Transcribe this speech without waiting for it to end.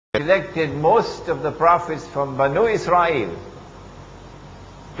selected most of the prophets from Banu Israel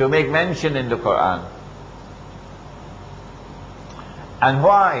to make mention in the Quran. And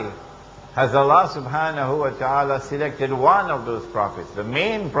why has Allah subhanahu wa ta'ala selected one of those prophets, the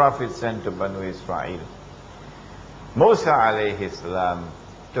main prophet sent to Banu Israel, Musa alayhi salam,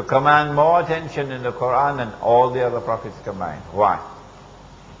 to command more attention in the Quran than all the other prophets combined? Why?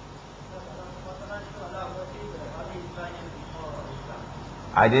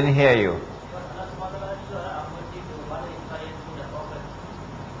 I didn't hear you.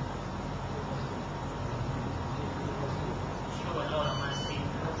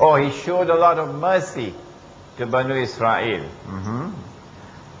 Oh, he showed a lot of mercy to Banu Israel.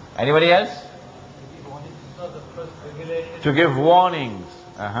 Anybody else? To give warnings.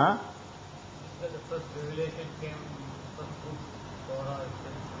 The first revelation came from Torah.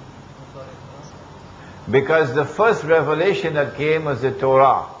 Because the first revelation that came was the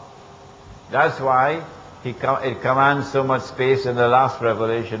Torah. That's why it commands so much space in the last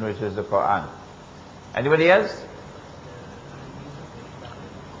revelation, which is the Quran. Anybody else?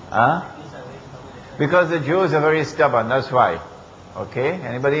 Because the Jews are very stubborn, that's why. Okay,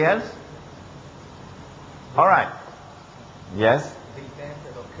 anybody else? Alright. Yes? The event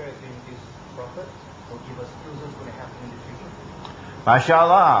that occurred during this prophet will give us clues what's going to happen in the future.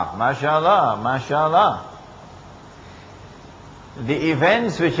 MashaAllah, MashaAllah, MashaAllah. The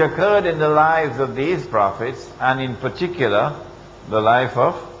events which occurred in the lives of these prophets, and in particular the life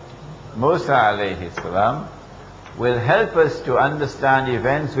of Musa alayhi salam, will help us to understand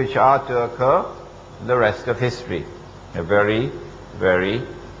events which are to occur in the rest of history. A very, very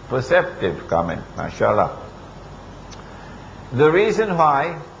perceptive comment, mashallah. The reason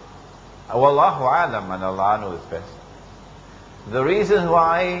why, wallahu alam, and Allah knows best, the reason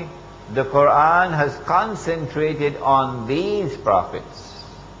why the Quran has concentrated on these prophets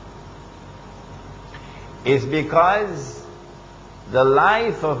is because the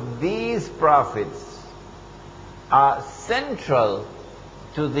life of these prophets are central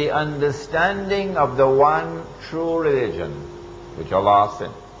to the understanding of the one true religion which Allah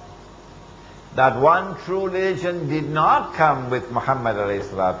sent. That one true religion did not come with Muhammad alayhi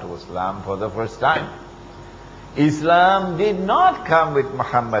salatu wasalam for the first time. Islam did not come with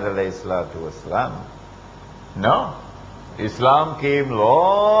Muhammad alayhi salatu wasalam. No. Islam came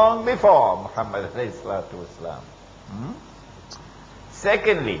long before Muhammad alayhi salatu wasalam.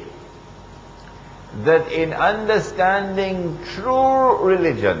 Secondly, that in understanding true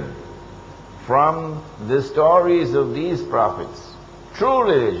religion from the stories of these prophets, true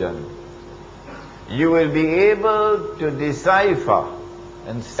religion, you will be able to decipher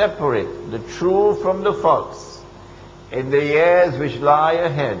and separate the true from the false in the years which lie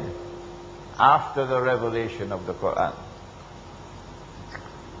ahead after the revelation of the Quran.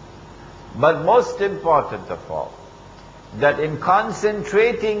 But most important of all, that in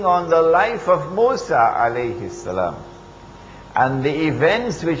concentrating on the life of Musa alayhi salam and the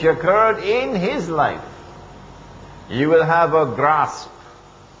events which occurred in his life, you will have a grasp,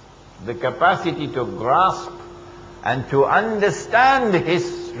 the capacity to grasp and to understand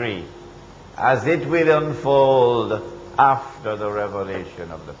history as it will unfold after the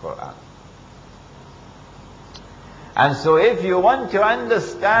revelation of the Quran. And so if you want to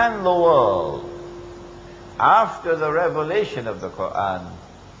understand the world after the revelation of the Quran,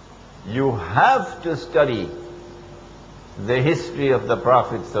 you have to study the history of the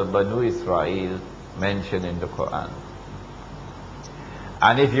prophets of Banu Israel mentioned in the Quran.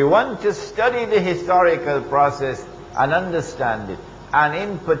 And if you want to study the historical process and understand it, and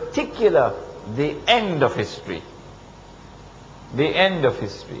in particular the end of history, the end of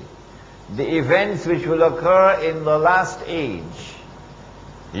history, the events which will occur in the last age,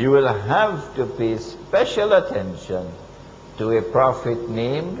 you will have to pay special attention to a prophet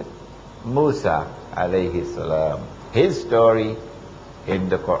named Musa alayhi salam, his story in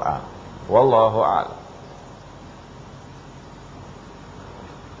the Quran. Wallahu a'lam.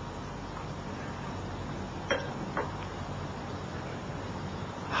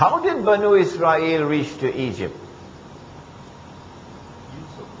 How did Banu Israel reach to Egypt?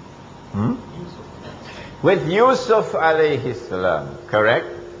 With Yusuf alayhi salam, correct?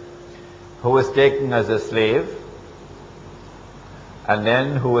 Who was taken as a slave, and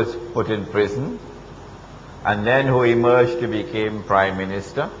then who was put in prison, and then who emerged to become prime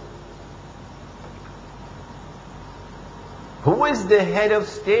minister. Who was the head of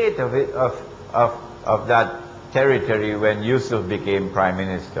state of that territory when Yusuf became prime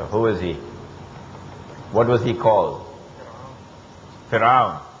minister? Who was he? What was he called?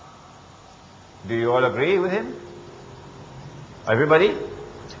 Pharaoh. Do you all agree with him? Everybody?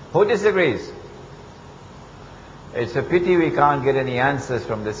 Who disagrees? It's a pity we can't get any answers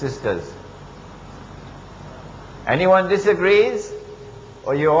from the sisters. Anyone disagrees?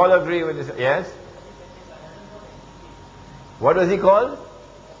 Or you all agree with this? Yes? What was he called?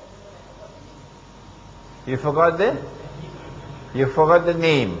 You forgot the? You forgot the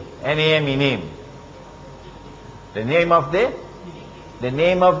name. N-A-M-E, name. The name of the? The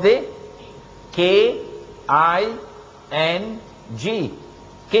name of the? K-I-N-G.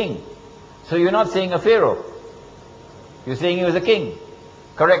 King. So you're not saying a pharaoh. You're saying he was a king.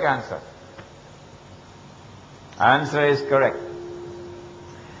 Correct answer. Answer is correct.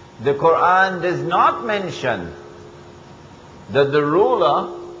 The Quran does not mention that the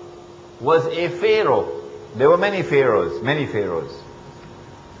ruler was a pharaoh. There were many pharaohs, many pharaohs.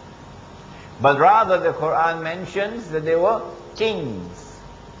 But rather the Quran mentions that there were kings.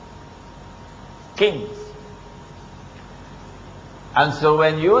 Kings. And so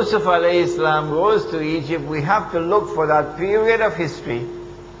when Yusuf alayhi salam goes to Egypt, we have to look for that period of history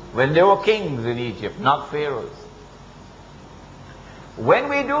when there were kings in Egypt, not pharaohs. When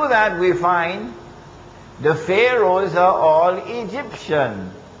we do that, we find the pharaohs are all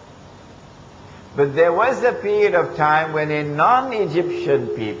Egyptian. But there was a period of time when a non-Egyptian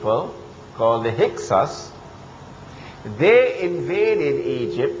people, called the Hyksos, they invaded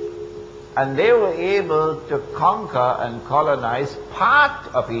Egypt and they were able to conquer and colonize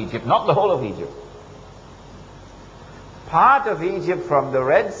part of Egypt, not the whole of Egypt. Part of Egypt from the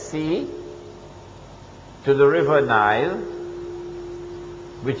Red Sea to the River Nile,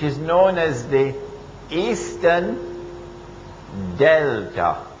 which is known as the Eastern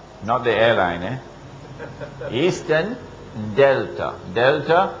Delta. Not the airline, eh? Eastern Delta.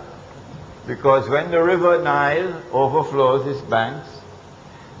 Delta, because when the River Nile overflows its banks,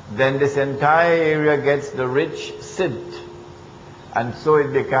 then this entire area gets the rich silt. And so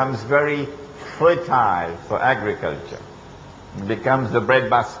it becomes very fertile for agriculture. It becomes the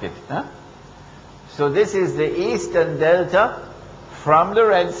breadbasket. Huh? So this is the Eastern Delta from the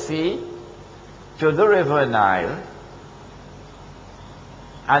Red Sea to the River Nile.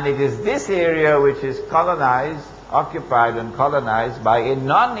 And it is this area which is colonized, occupied and colonized by a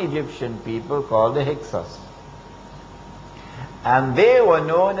non-Egyptian people called the Hyksos. And they were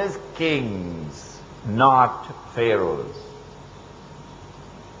known as kings, not pharaohs.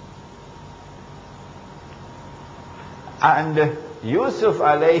 And Yusuf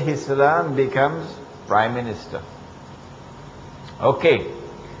alayhi salam becomes prime minister. Okay.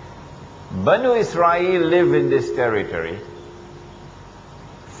 Banu Israel live in this territory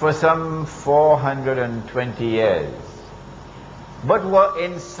for some 420 years, but were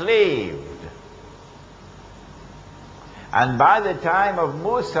enslaved. And by the time of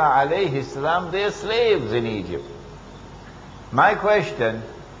Musa alayhi salam, they are slaves in Egypt. My question,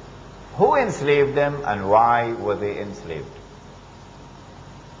 who enslaved them and why were they enslaved?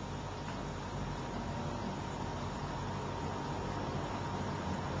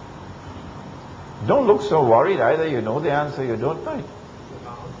 Don't look so worried. Either you know the answer, you don't know it.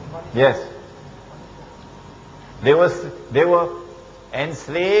 Yes. They were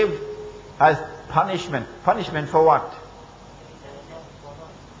enslaved as punishment. Punishment for what?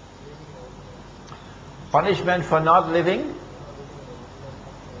 Punishment for not living?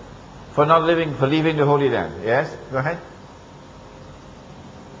 For leaving the Holy Land. Yes? Go ahead.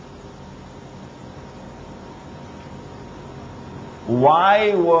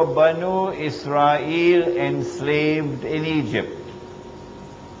 Why were Banu Israel enslaved in Egypt?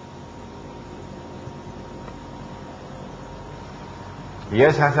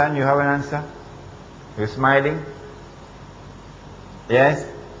 Yes, Hassan, you have an answer? You're smiling? Yes?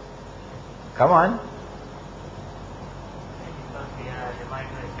 Come on.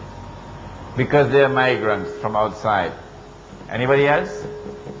 Because they are migrants from outside. Anybody else?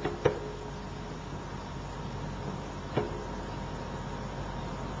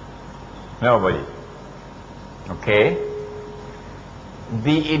 Nobody. Okay.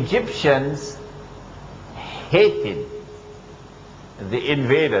 The Egyptians hated the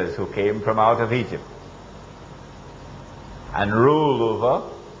invaders who came from out of Egypt and ruled over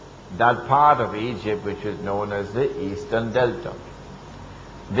that part of Egypt which is known as the Eastern Delta.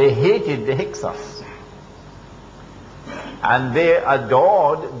 They hated the Hyksos and they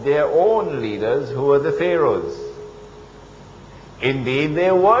adored their own leaders who were the pharaohs. Indeed,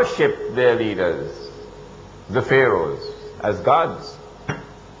 they worshipped their leaders, the pharaohs, as gods.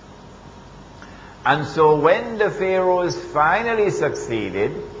 And so when the pharaohs finally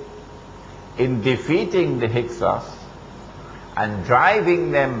succeeded in defeating the Hyksos and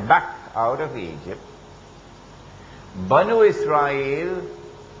driving them back out of Egypt, Banu Israel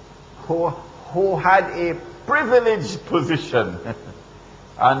who had a privileged position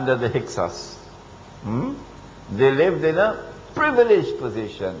under the Hyksos. They lived in a privileged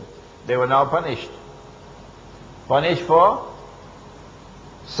position. They were now punished. Punished for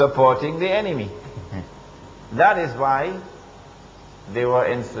supporting the enemy. That is why they were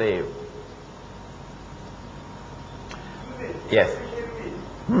enslaved. Yes.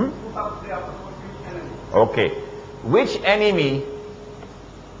 Okay. Which enemy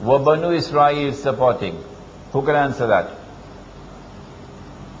were Banu Israel supporting? Who can answer that?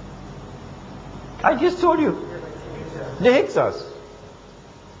 I just told you. The Hyksos.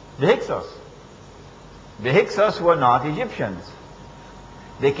 The Hyksos. The Hyksos were not Egyptians.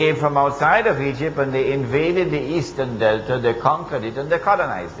 They came from outside of Egypt and they invaded the eastern delta, they conquered it and they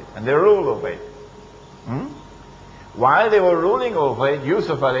colonized it and they ruled over it. While they were ruling over it,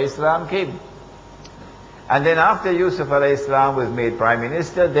 Yusuf alayhi salam came. And then after Yusuf alayhi salam was made prime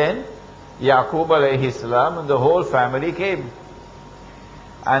minister, then Yaqub alayhi salam and the whole family came.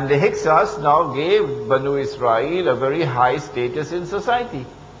 And the Hyksos now gave Banu Israel a very high status in society.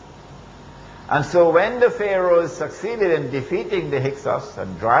 And so when the pharaohs succeeded in defeating the Hyksos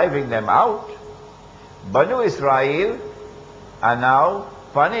and driving them out, Banu Israel are now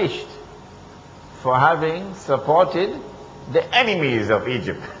punished for having supported the enemies of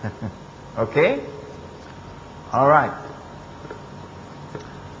Egypt. Okay? All right.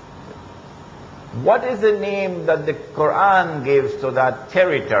 What is the name that the Quran gives to that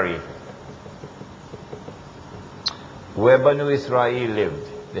territory where Banu Israel lived?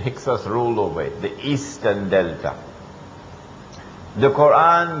 The Hyksos ruled over it, the eastern delta. The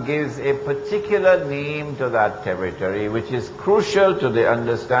Quran gives a particular name to that territory which is crucial to the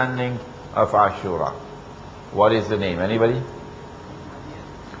understanding of Asyura. What is the name? Anybody?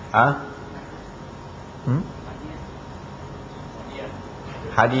 Huh?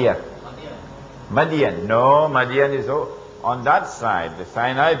 Hadiyah. Madian. No, Madian is on that side, the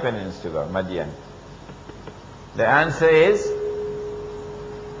Sinai Peninsula, Madian. The answer is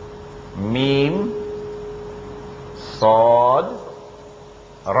Mim, Sod,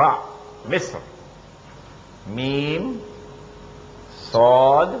 Ra, Misr. Mim,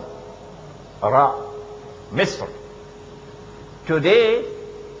 Sod, Ra, Misr. Today,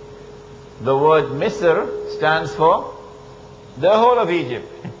 the word Misr stands for the whole of Egypt.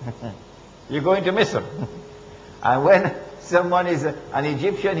 You're going to Misr. And when someone is an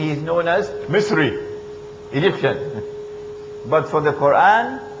Egyptian, he is known as Misri, Egyptian. But for the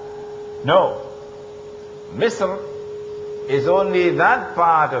Quran, no. Misr is only that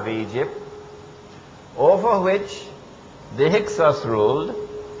part of Egypt over which the Hyksos ruled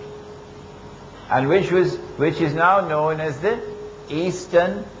and which is now known as the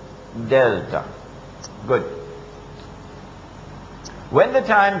Eastern Delta. Good. When the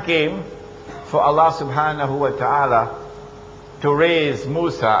time came for Allah subhanahu wa ta'ala to raise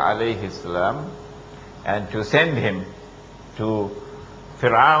Musa alayhi salam and to send him to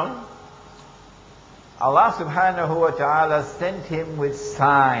Fir'aun, Allah subhanahu wa ta'ala sent him with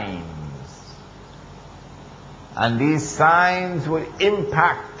signs. And these signs would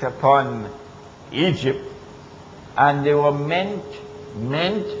impact upon Egypt, and they were meant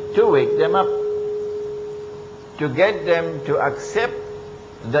to wake them up, to get them to accept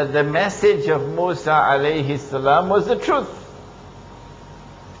that the message of Musa alayhi salam was the truth.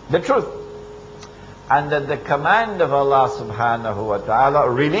 The truth. And that the command of Allah subhanahu wa ta'ala,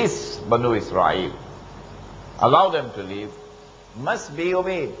 release Banu Israel, allow them to leave, must be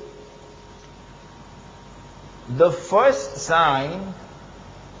obeyed. The first sign,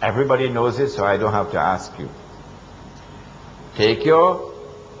 everybody knows it, so I don't have to ask you. Take your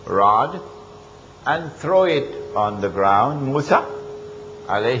rod and throw it on the ground, Musa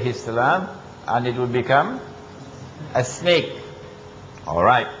alayhi salam, and it will become a snake. All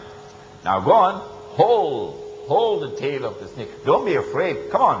right. Now go on, hold the tail of the snake. Don't be afraid.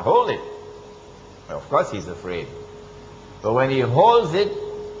 Come on, hold it. Well, of course he's afraid. But when he holds it,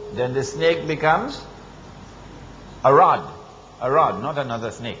 then the snake becomes a rod. A rod, not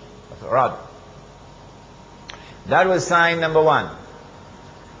another snake. A rod. That was sign number one.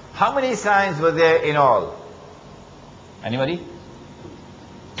 How many signs were there in all? Anybody?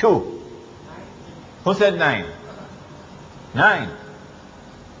 2. Who said 9? 9.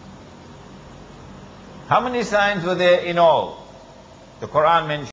 How many signs were there in all? The Quran mentions